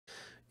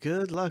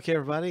Good luck,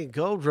 everybody.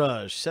 Gold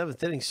Rush,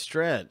 7th inning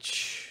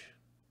stretch.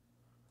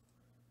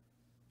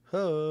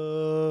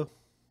 We're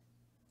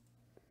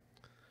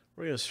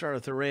going to start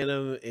with the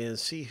random and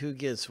see who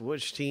gets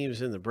which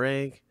teams in the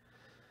break.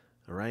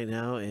 Right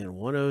now in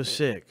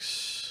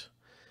 106.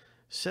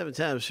 7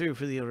 times through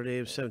for the owner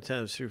names, 7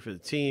 times through for the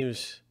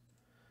teams.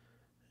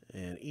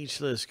 And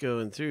each list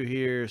going through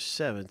here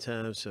 7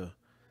 times. So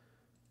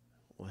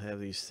we'll have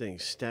these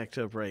things stacked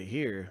up right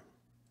here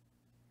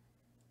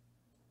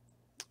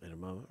in a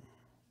moment.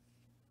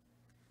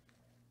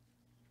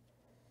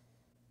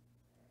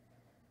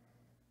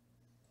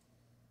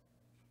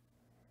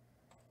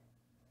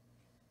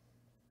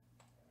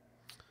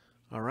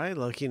 All right,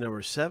 lucky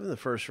number 7. The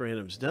first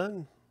random's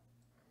done.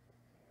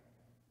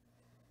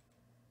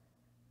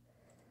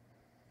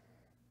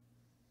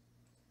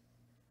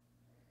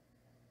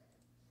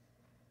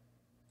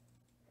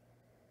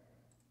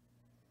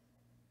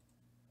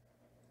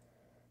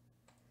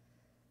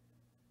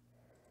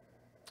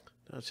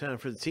 Now time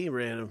for the team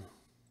random.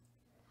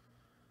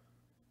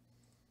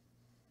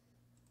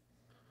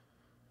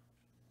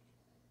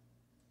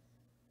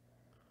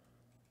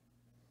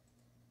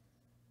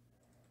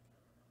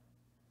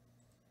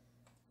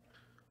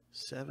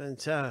 Seven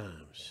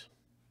times.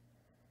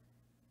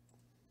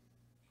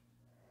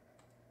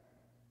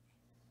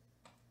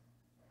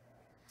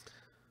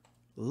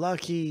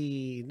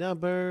 Lucky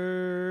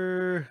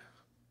number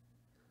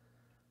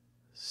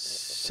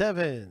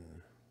 7.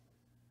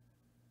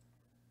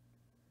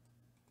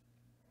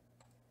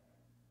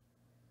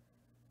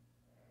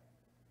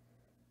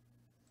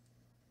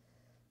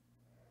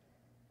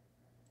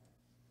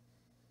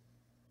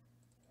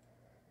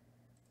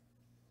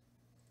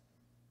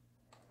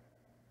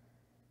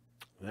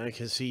 I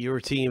can see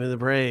your team in the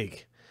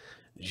break.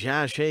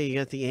 Josh A, you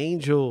got the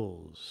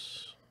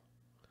Angels.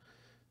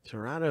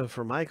 Toronto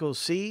for Michael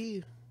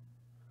C.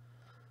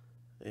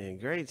 And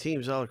great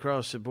teams all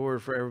across the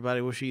board for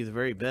everybody. Wish you the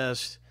very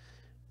best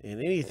in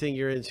anything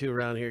you're into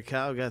around here.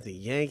 Kyle got the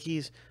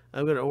Yankees.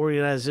 I'm going to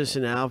organize this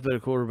in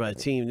alphabetical order by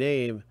team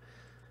name.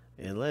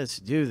 And let's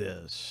do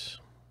this.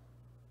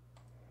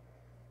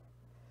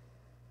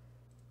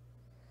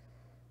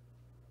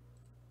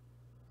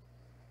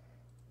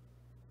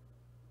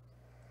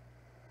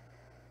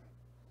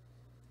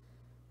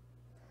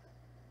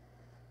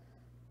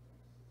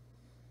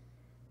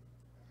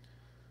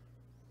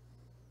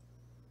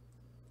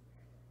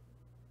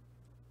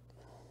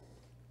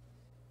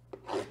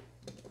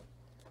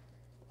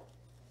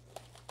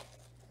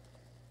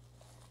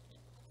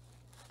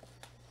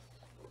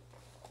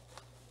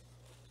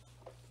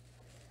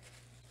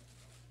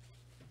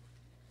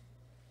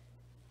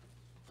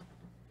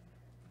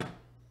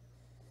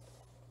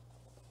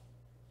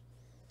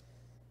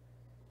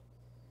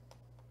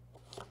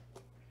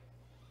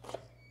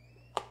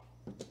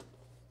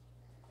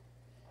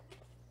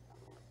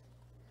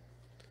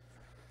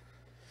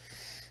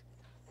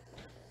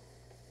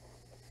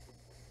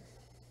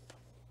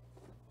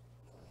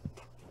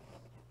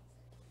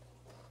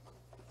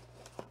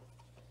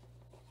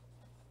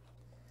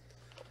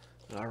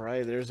 All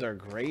right, there's our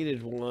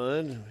graded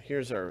one.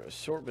 Here's our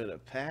assortment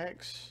of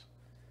packs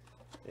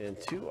and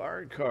 2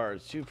 art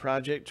cards, 2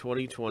 Project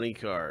 2020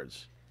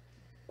 cards.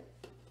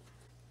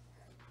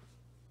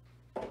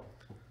 And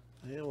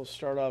we'll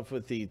start off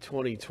with the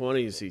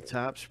 2020s, the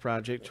Topps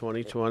Project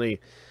 2020.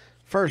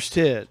 First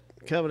hit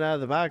coming out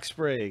of the box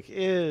break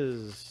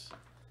is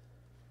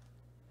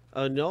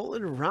a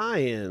Nolan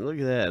Ryan. Look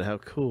at that, how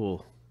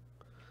cool.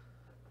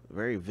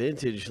 Very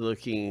vintage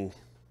looking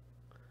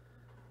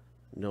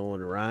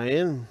Nolan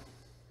Ryan,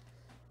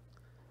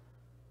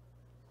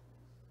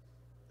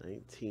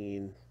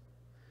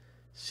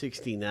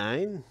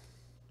 1969,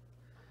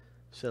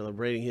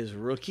 celebrating his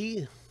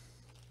rookie.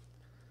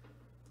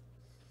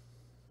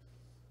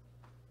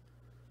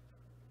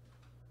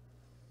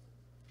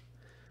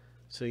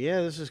 So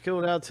yeah, this is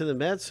going out to the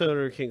Mets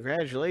owner.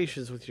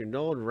 Congratulations with your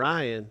Nolan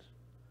Ryan.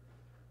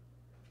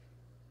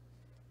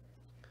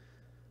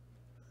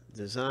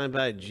 Designed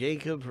by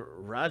Jacob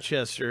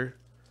Rochester.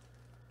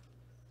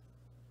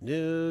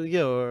 New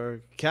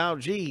York, Cal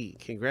G,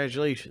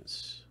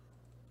 congratulations.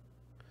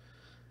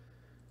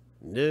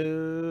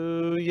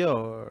 New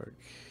York.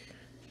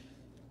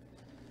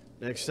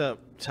 Next up,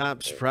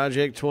 Topps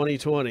Project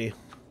 2020.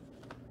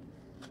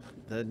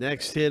 The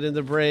next hit in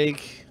the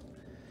break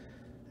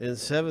in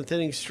 7th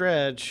inning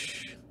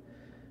stretch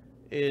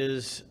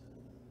is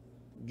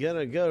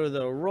gonna go to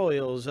the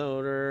Royals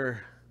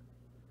owner.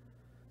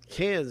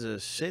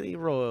 Kansas City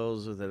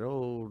Royals with an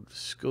old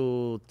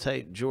school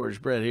type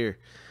George Brett here.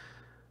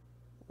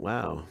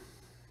 Wow.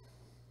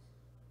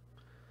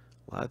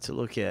 A lot to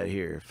look at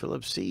here.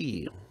 Philip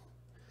C.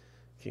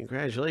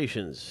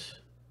 Congratulations.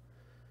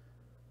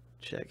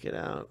 Check it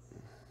out.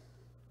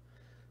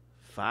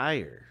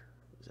 Fire.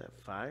 Is that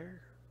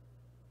fire?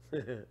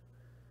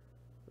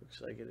 Looks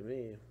like it to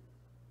me.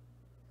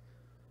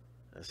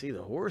 I see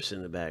the horse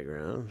in the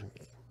background.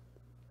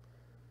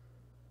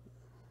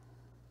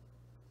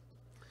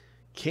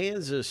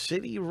 Kansas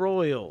City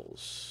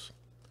Royals.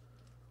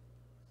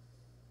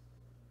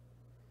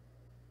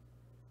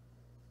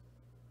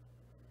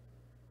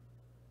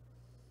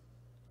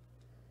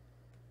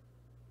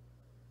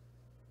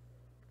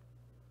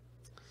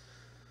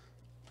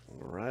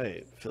 All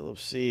right, Philip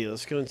C.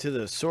 Let's go into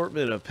the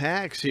assortment of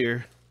packs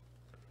here.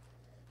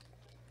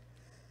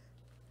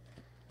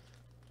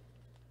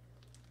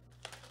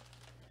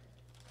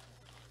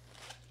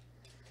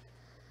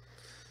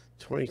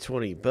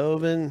 '2020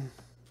 Bowman,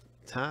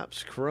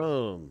 Topps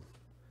Chrome,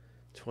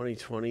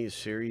 2020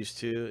 Series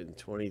 2, and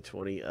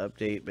 2020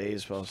 Update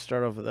Baseball.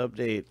 Start off with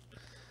Update.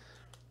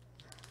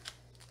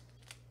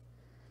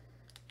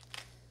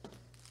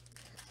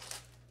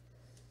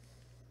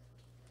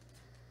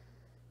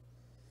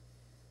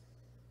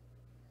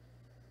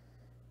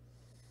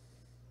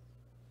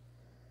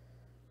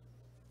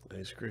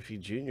 Nice Griffey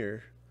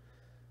Jr.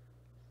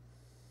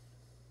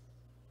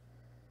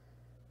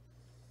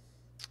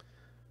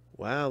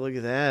 Wow, look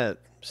at that.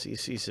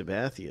 CC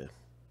Sabathia.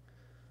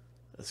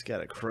 That's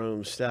got a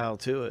chrome style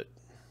to it.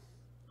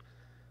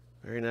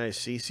 Very nice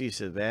CC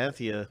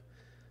Sabathia.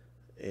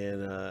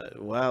 And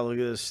wow, look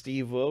at this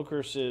Steve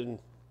Wilkerson.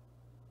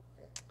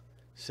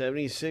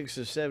 76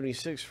 of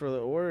 76 for the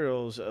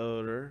Orioles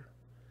owner.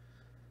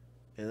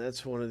 And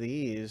that's one of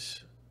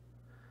these.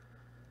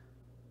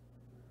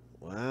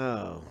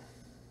 Wow.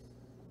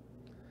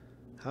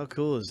 How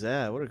cool is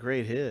that? What a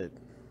great hit.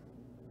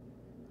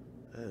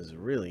 That is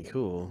really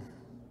cool.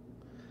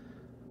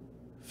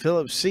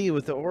 Philip C.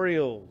 with the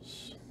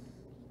Orioles.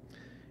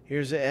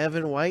 Here's an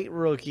Evan White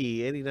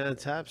rookie, 89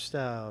 top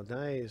style.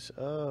 Nice.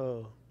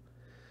 Oh.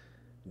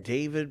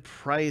 David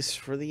Price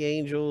for the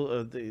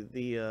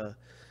the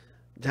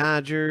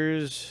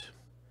Dodgers.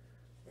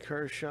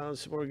 Kershaw,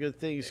 some more good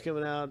things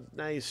coming out.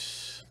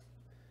 Nice.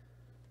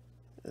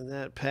 In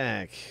that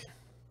pack.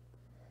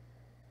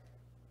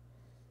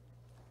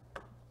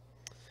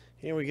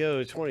 Here we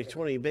go,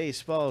 2020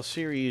 Baseball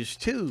Series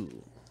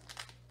 2.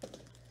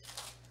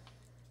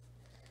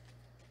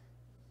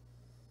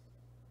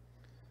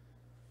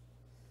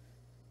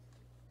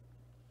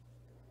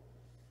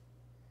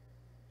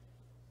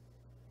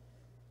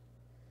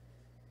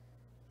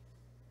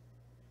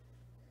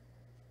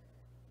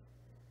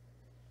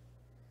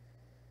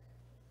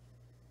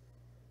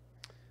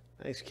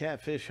 Nice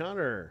Catfish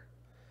Hunter.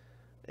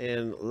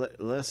 And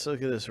let's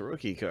look at this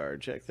rookie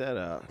card. Check that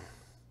out.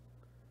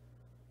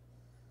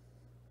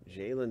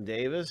 Jalen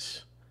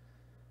Davis.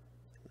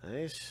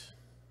 Nice.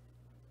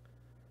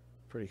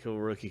 Pretty cool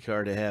rookie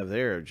card to have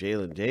there.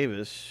 Jalen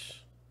Davis.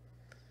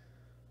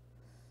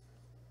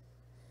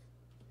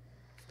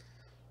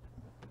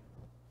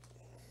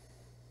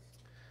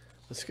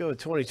 Let's go with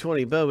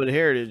 2020 Bowman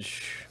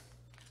Heritage.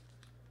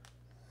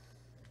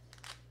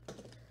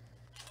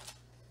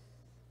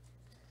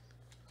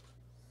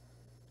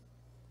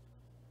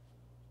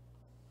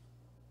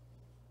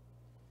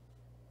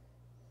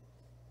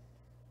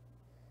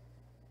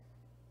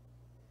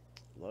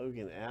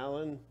 Logan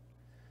Allen.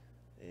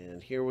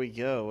 And here we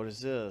go. What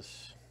is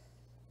this?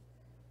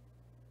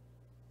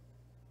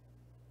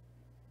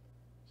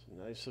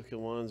 Some nice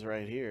looking ones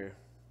right here.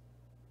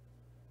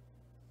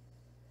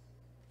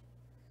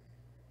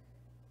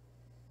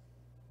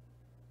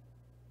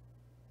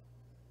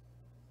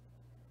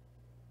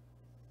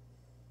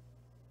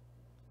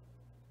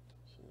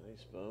 Some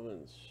nice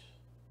Bowmans.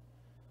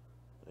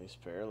 Nice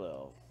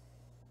parallel.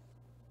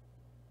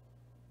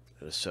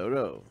 And a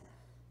Soto.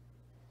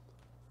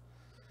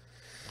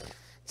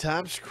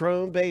 Topps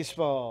Chrome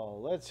Baseball.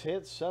 Let's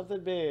hit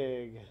something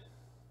big.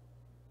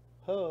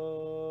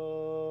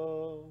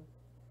 Ho.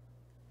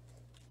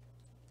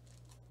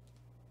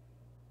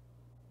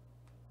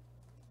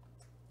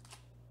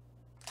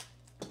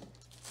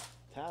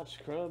 Topps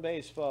Chrome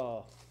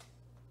Baseball.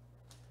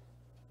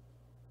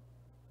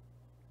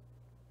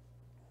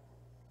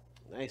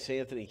 Nice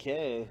Anthony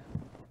K.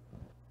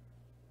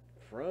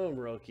 Chrome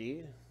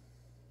rookie.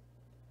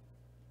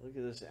 Look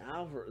at this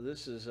Alvar.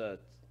 This is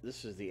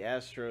the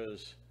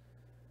Astros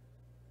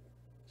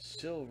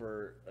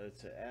silver.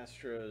 It's an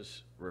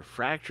Astros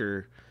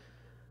refractor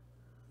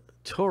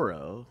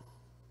Toro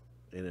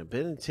and a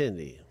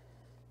Benintendi.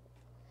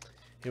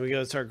 Here we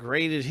go. It's our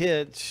graded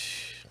hit.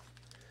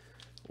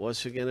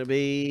 What's it gonna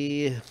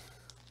be?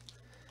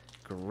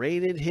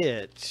 Graded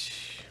hit.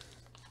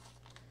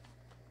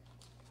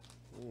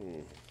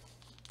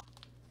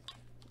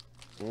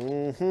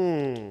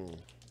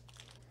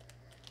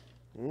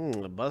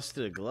 I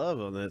busted a glove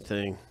on that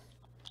thing.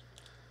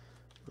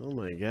 Oh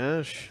my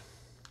gosh.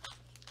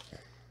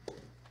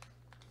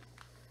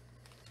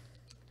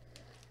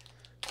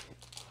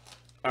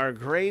 Our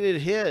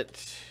graded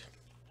hit.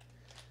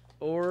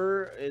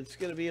 Or it's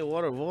going to be a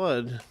 1 of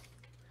 1.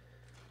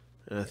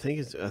 And I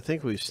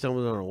think we've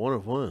stumbled on a 1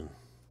 of 1.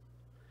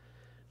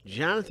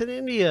 Jonathan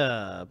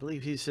India. I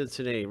believe he's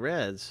Cincinnati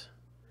Reds.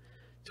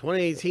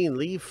 2018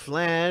 Leaf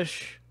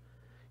Flash.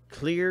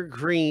 Clear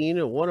green,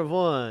 a 1 of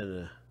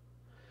 1.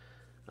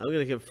 I'm going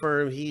to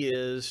confirm he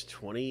is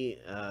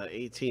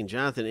 2018.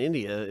 Jonathan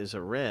India is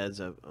a Reds.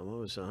 I'm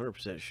almost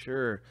 100%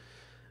 sure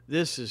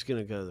this is going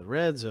to go to the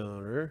Reds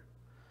owner.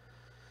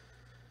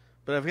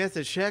 But I've got the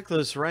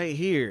checklist right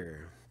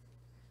here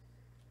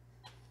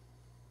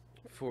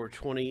for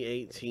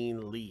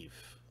 2018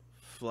 Leaf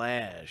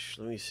Flash.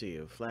 Let me see.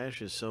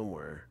 Flash is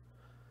somewhere.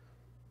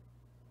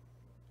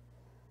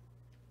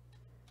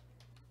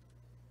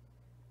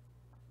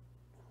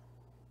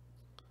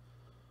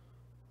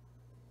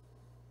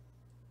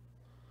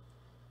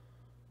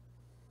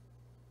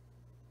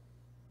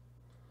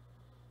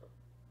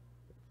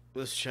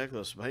 This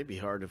checklist might be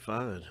hard to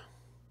find.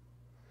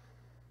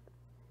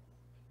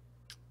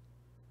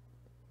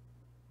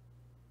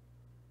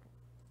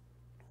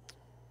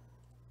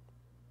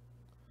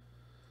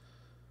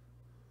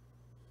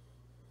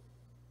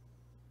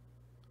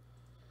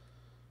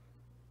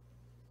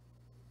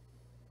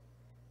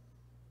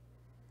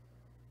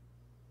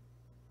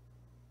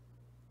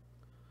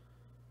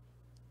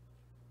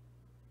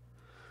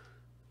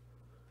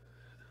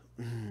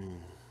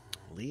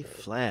 Leaf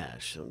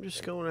Flash. I'm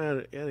just going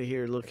out of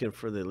here looking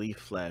for the Leaf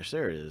Flash.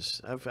 There it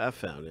is. I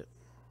found it.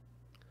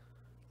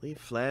 Leaf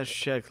Flash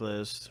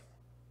checklist.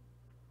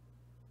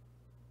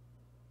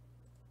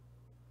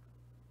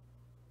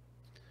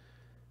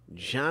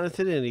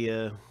 Jonathan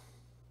India.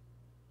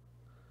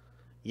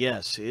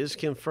 Yes, is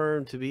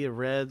confirmed to be a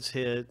Reds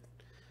hit.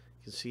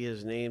 You can see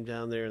his name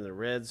down there in the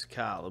Reds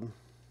column.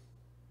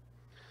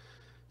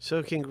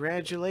 So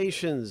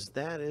congratulations.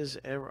 That is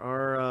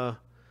our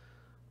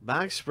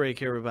box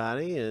break,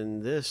 everybody.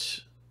 And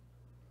this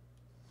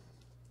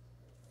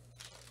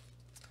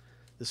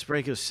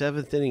break of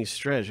 7th inning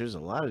stretch. There's a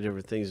lot of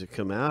different things that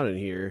come out in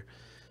here.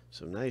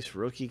 Some nice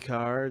rookie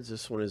cards.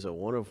 This one is a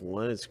 1 of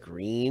 1. It's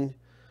green.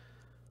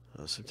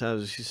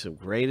 Sometimes we see some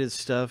graded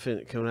stuff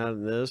coming out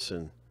in this,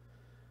 and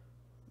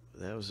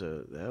that was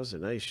a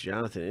nice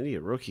Jonathan India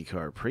rookie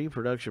card,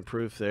 pre-production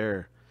proof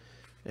there,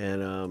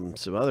 and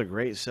some other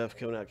great stuff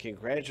coming out.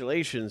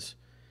 Congratulations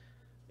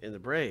in the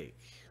break.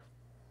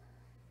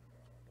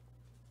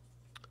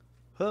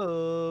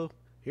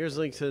 Here's a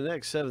link to the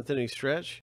next 7th inning stretch.